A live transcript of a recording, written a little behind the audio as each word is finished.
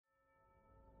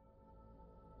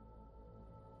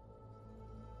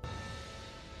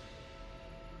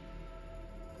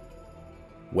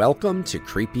Welcome to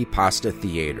Creepypasta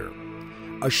Theater,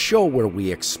 a show where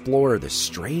we explore the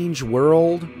strange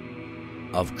world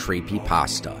of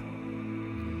creepypasta.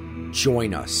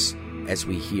 Join us as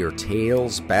we hear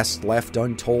tales best left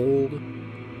untold,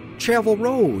 travel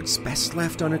roads best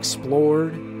left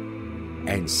unexplored,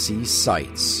 and see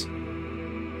sights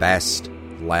best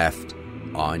left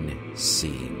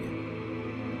unseen.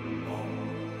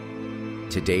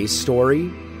 Today's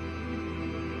story: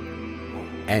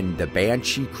 And the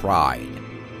Banshee Cried.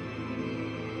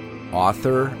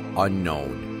 Author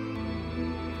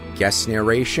unknown. Guest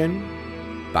narration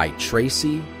by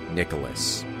Tracy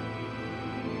Nicholas.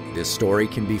 This story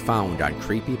can be found on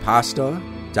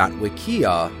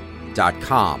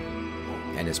creepypasta.wikia.com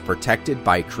and is protected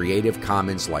by Creative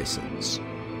Commons license.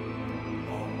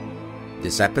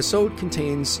 This episode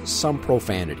contains some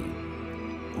profanity.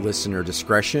 Listener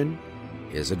discretion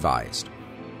is advised.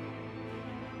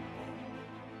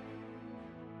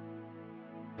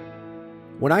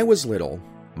 When I was little,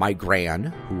 my gran,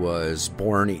 who was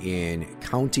born in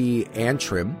County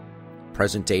Antrim,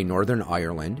 present-day Northern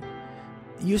Ireland,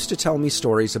 used to tell me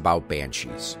stories about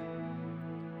banshees.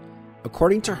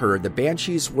 According to her, the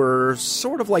banshees were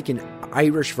sort of like an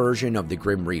Irish version of the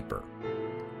Grim Reaper.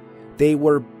 They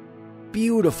were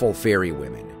beautiful fairy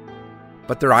women,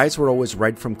 but their eyes were always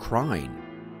red from crying,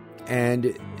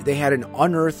 and they had an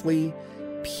unearthly,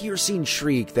 piercing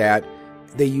shriek that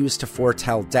they used to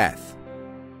foretell death.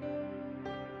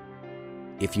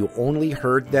 If you only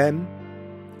heard them,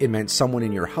 it meant someone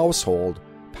in your household,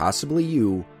 possibly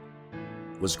you,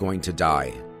 was going to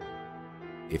die.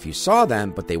 If you saw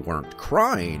them but they weren't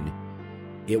crying,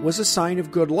 it was a sign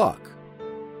of good luck.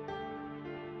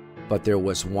 But there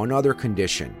was one other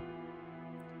condition.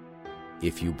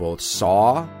 If you both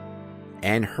saw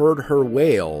and heard her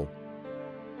wail,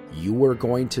 you were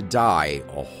going to die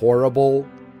a horrible,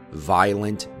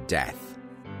 violent death.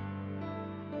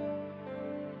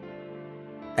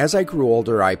 As I grew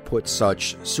older, I put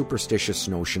such superstitious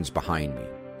notions behind me.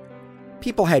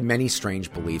 People had many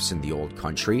strange beliefs in the old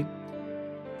country,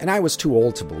 and I was too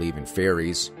old to believe in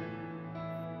fairies.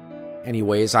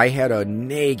 Anyways, I had a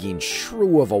nagging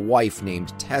shrew of a wife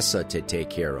named Tessa to take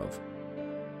care of.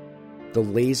 The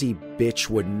lazy bitch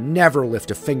would never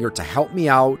lift a finger to help me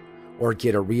out or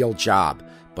get a real job,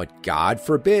 but God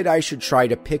forbid I should try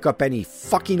to pick up any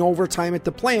fucking overtime at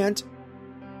the plant.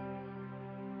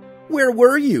 "Where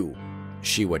were you?"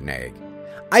 she would nag.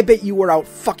 "I bet you were out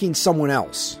fucking someone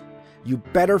else. You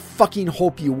better fucking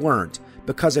hope you weren't,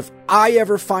 because if I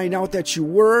ever find out that you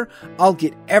were, I'll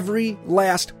get every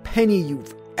last penny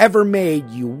you've ever made,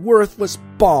 you worthless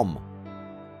bum."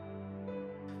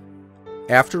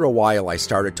 After a while, I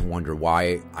started to wonder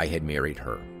why I had married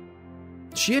her.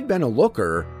 She had been a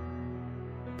looker,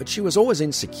 but she was always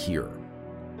insecure.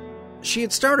 She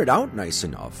had started out nice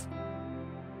enough,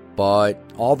 but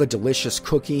all the delicious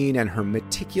cooking and her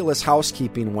meticulous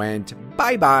housekeeping went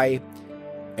bye-bye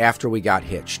after we got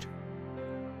hitched.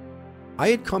 I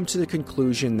had come to the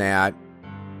conclusion that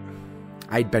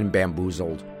I'd been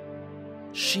bamboozled.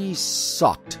 She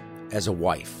sucked as a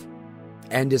wife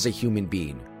and as a human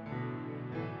being.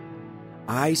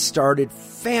 I started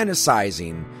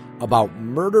fantasizing about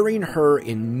murdering her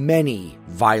in many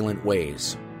violent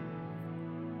ways.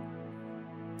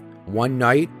 One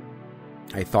night,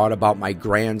 I thought about my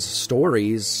gran's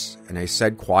stories, and I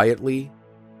said quietly,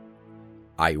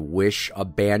 "I wish a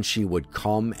banshee would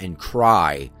come and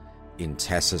cry in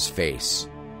Tessa's face."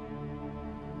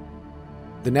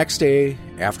 The next day,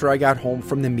 after I got home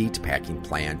from the meatpacking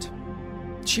plant,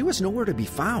 she was nowhere to be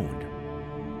found.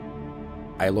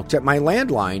 I looked at my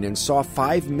landline and saw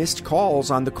 5 missed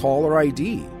calls on the caller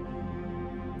ID.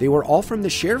 They were all from the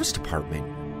sheriff's department.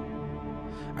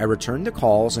 I returned the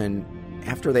calls, and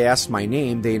after they asked my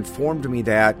name, they informed me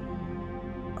that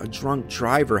a drunk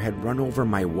driver had run over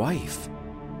my wife.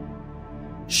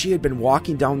 She had been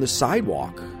walking down the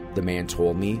sidewalk, the man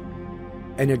told me,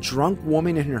 and a drunk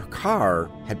woman in her car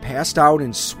had passed out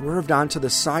and swerved onto the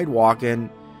sidewalk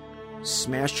and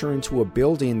smashed her into a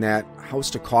building that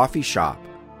housed a coffee shop,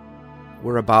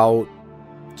 where about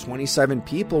 27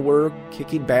 people were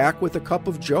kicking back with a cup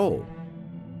of joe.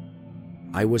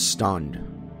 I was stunned.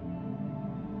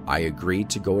 I agreed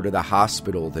to go to the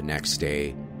hospital the next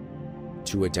day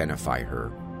to identify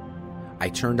her. I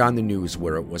turned on the news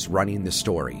where it was running the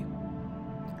story.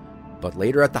 But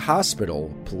later at the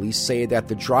hospital, police say that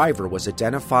the driver was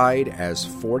identified as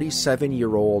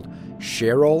 47-year-old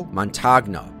Cheryl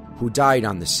Montagna, who died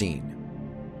on the scene.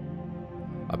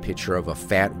 A picture of a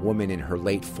fat woman in her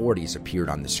late 40s appeared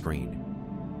on the screen.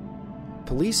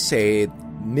 Police say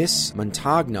Miss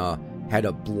Montagna had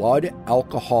a blood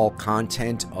alcohol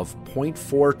content of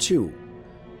 0.42,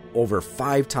 over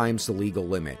 5 times the legal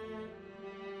limit.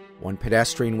 One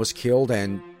pedestrian was killed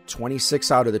and 26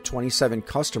 out of the 27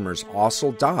 customers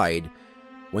also died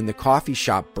when the coffee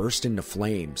shop burst into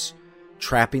flames,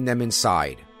 trapping them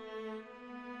inside.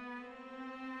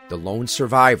 The lone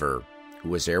survivor, who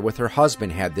was there with her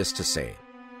husband, had this to say: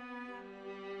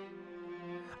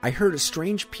 "I heard a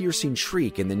strange piercing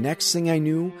shriek, and the next thing I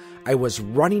knew, I was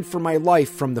running for my life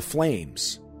from the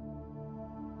flames."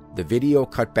 The video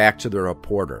cut back to the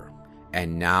reporter,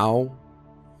 and now...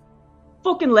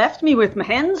 "Fucking left me with my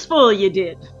hands full, you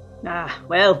did.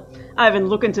 Well, I've been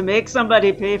looking to make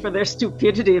somebody pay for their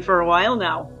stupidity for a while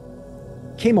now,"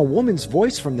 came a woman's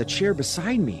voice from the chair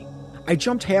beside me. I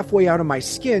jumped halfway out of my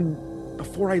skin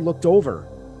before I looked over.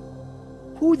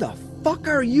 "Who the fuck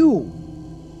are you?"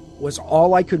 was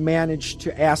all I could manage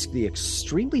to ask the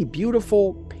extremely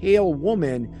beautiful, pale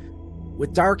woman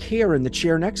with dark hair in the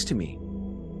chair next to me.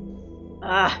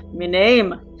 Me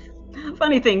name.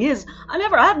 Funny thing is, I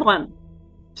never had one.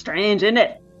 Strange, isn't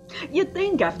it? You'd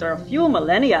think after a few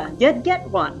millennia you'd get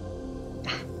one.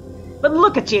 But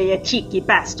look at you cheeky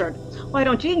bastard. Why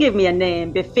don't you give me a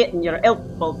name befitting your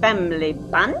elful family,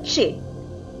 Banshee?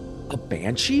 A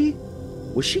banshee?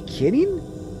 Was she kidding?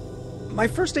 My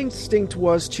first instinct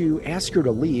was to ask her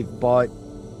to leave, but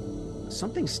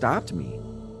something stopped me.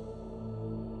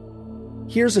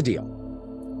 Here's the deal.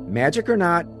 Magic or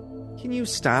not, can you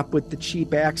stop with the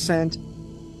cheap accent?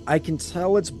 I can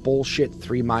tell it's bullshit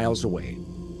 3 miles away.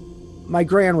 My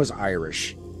gran was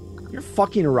Irish. You're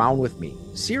fucking around with me.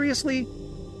 Seriously?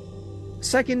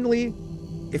 Secondly,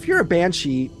 if you're a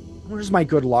banshee, where's my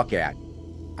good luck at?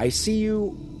 I see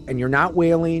you, and you're not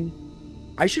wailing.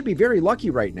 I should be very lucky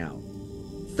right now.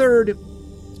 Third,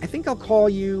 I think I'll call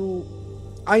you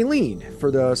Eileen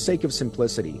for the sake of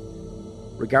simplicity.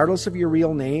 Regardless of your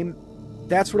real name,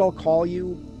 that's what I'll call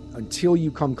you until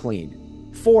you come clean.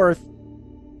 Fourth,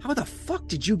 how the fuck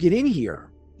did you get in here?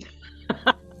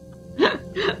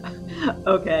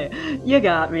 Okay, you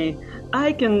got me.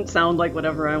 I can sound like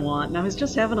whatever I want, and I was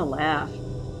just having a laugh.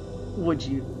 Would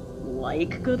you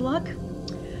like good luck?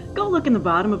 Go look in the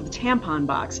bottom of the tampon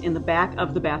box in the back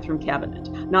of the bathroom cabinet.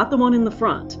 Not the one in the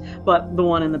front, but the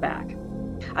one in the back.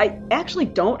 I actually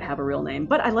don't have a real name,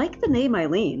 but I like the name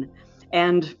Eileen.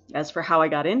 And as for how I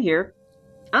got in here,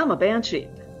 I'm a banshee.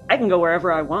 I can go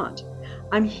wherever I want.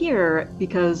 I'm here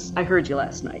because I heard you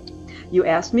last night. You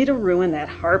asked me to ruin that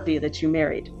harpy that you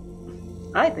married.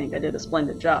 I think I did a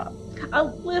splendid job. A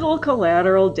little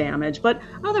collateral damage, but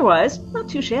otherwise not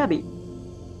too shabby.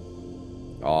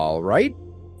 All right,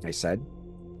 I said.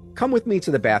 Come with me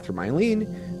to the bathroom, Eileen.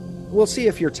 We'll see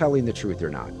if you're telling the truth or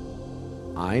not.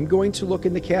 I'm going to look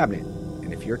in the cabinet,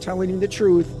 and if you're telling me the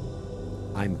truth,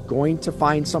 I'm going to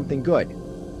find something good.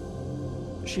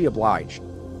 She obliged.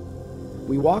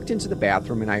 We walked into the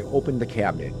bathroom, and I opened the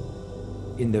cabinet.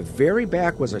 In the very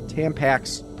back was a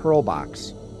Tampax pearl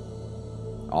box.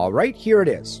 All right, here it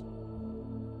is.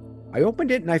 I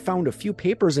opened it, and I found a few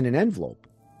papers in an envelope.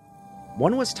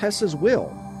 One was Tessa's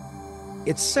will.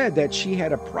 It said that she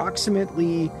had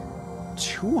approximately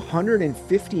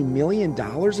 $250 million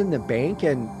in the bank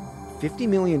and $50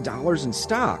 million in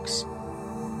stocks.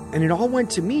 And it all went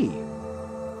to me.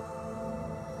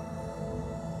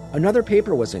 Another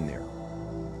paper was in there.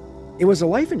 It was a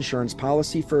life insurance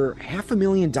policy for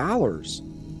 $500,000.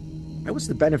 I was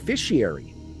the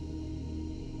beneficiary.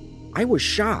 I was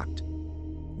shocked.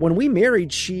 When we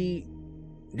married, she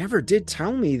never did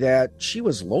tell me that she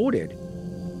was loaded.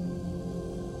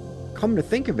 Come to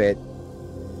think of it,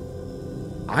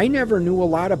 I never knew a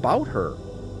lot about her.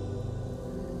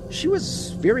 She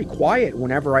was very quiet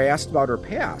whenever I asked about her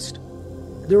past.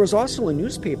 There was also a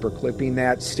newspaper clipping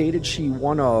that stated she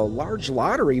won a large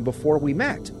lottery before we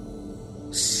met.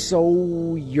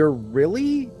 So you're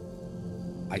really?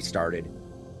 I started.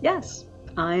 Yes,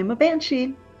 I'm a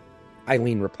banshee,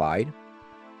 Eileen replied.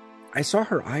 I saw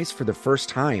her eyes for the first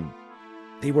time.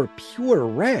 They were pure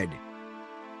red.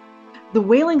 The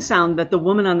wailing sound that the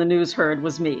woman on the news heard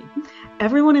was me.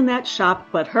 Everyone in that shop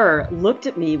but her looked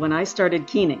at me when I started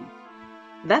keening.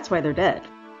 That's why they're dead.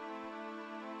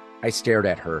 I stared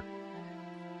at her.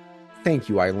 Thank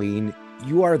you, Eileen.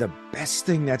 You are the best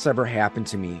thing that's ever happened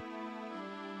to me.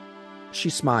 She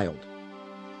smiled.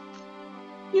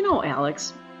 You know,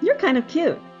 Alex, you're kind of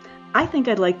cute. I think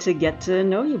I'd like to get to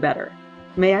know you better.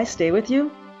 May I stay with you?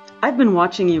 I've been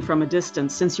watching you from a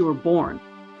distance since you were born.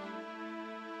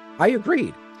 I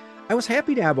agreed. I was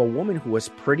happy to have a woman who was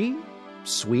pretty,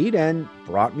 sweet, and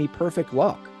brought me perfect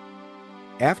luck.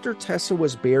 After Tessa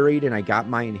was buried and I got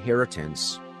my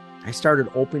inheritance, I started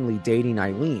openly dating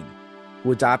Eileen.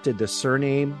 who adopted the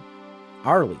surname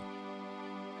Arlie.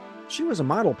 She was a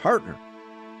model partner,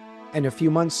 and a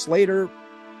few months later,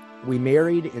 we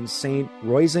married in St.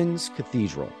 Roizen's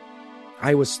Cathedral.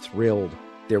 I was thrilled.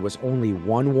 There was only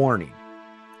one warning.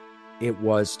 It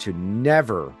was to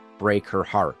never break her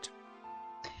heart.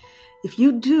 If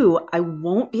you do, I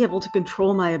won't be able to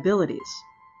control my abilities.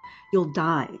 You'll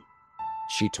die,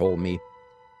 she told me.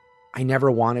 I never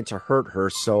wanted to hurt her,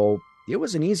 so it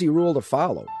was an easy rule to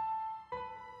follow.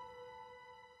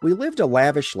 We lived a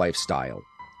lavish lifestyle,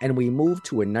 and we moved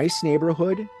to a nice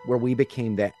neighborhood where we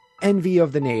became the envy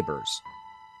of the neighbors,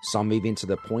 some even to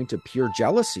the point of pure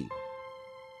jealousy.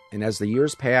 And as the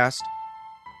years passed,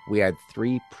 we had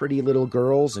 3 pretty little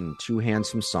girls and 2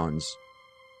 handsome sons.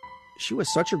 She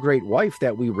was such a great wife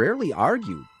that we rarely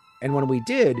argued, and when we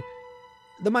did,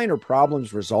 the minor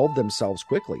problems resolved themselves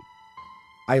quickly.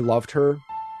 I loved her,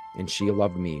 and she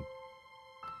loved me.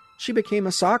 She became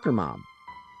a soccer mom,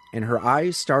 and her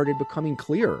eyes started becoming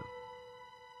clearer.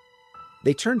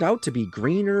 They turned out to be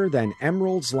greener than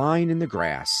emeralds lying in the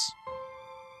grass.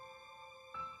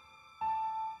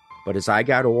 But as I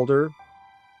got older,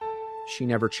 she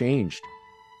never changed.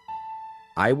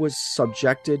 I was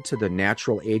subjected to the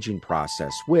natural aging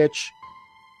process, which,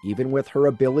 even with her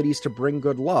abilities to bring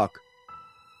good luck,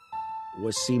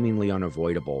 was seemingly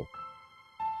unavoidable.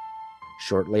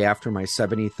 Shortly after my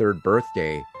 73rd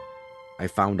birthday, I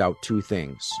found out 2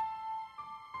 things.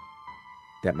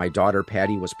 That my daughter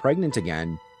Patty was pregnant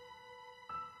again,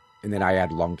 and that I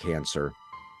had lung cancer.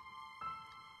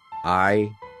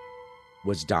 I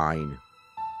was dying.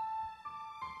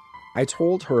 I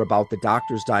told her about the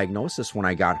doctor's diagnosis when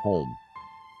I got home.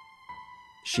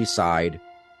 She sighed.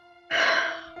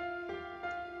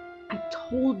 I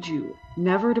told you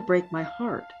never to break my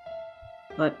heart.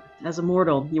 But as a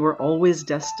mortal, you were always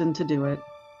destined to do it.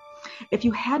 If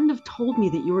you hadn't have told me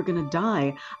that you were going to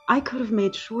die, I could have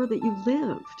made sure that you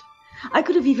lived. I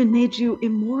could have even made you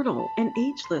immortal and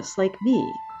ageless like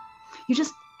me. You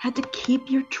just had to keep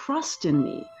your trust in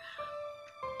me.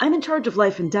 I'm in charge of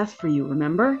life and death for you,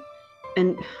 remember?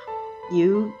 And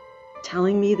you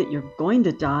telling me that you're going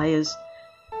to die is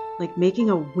like making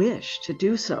a wish to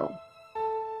do so.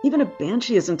 Even a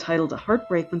banshee is entitled to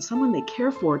heartbreak when someone they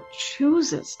care for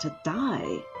chooses to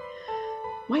die.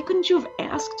 Why couldn't you have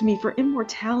asked me for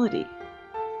immortality?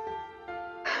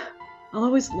 I'll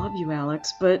always love you,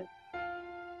 Alex, but...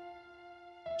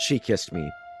 She kissed me,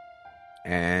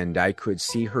 and I could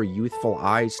see her youthful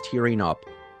eyes tearing up.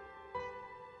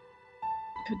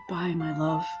 Goodbye, my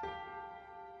love.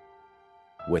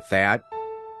 With that,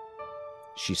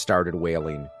 she started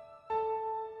wailing.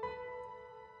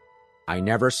 I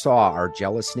never saw our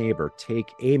jealous neighbor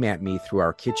take aim at me through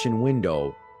our kitchen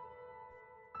window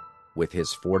with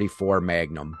his .44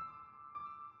 Magnum.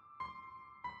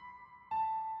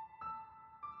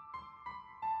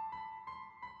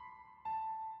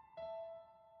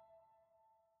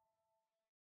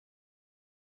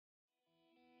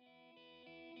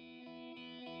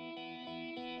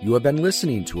 You have been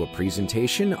listening to a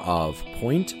presentation of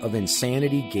Point of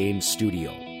Insanity Game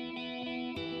Studio.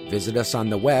 Visit us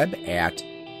on the web at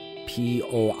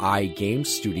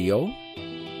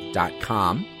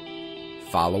poigamestudio.com.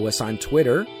 Follow us on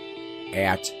Twitter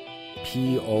at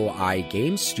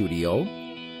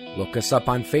poigamestudio. Look us up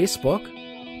on Facebook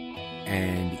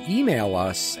and email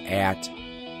us at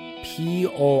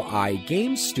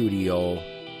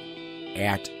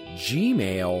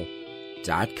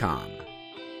poigamestudio@gmail.com.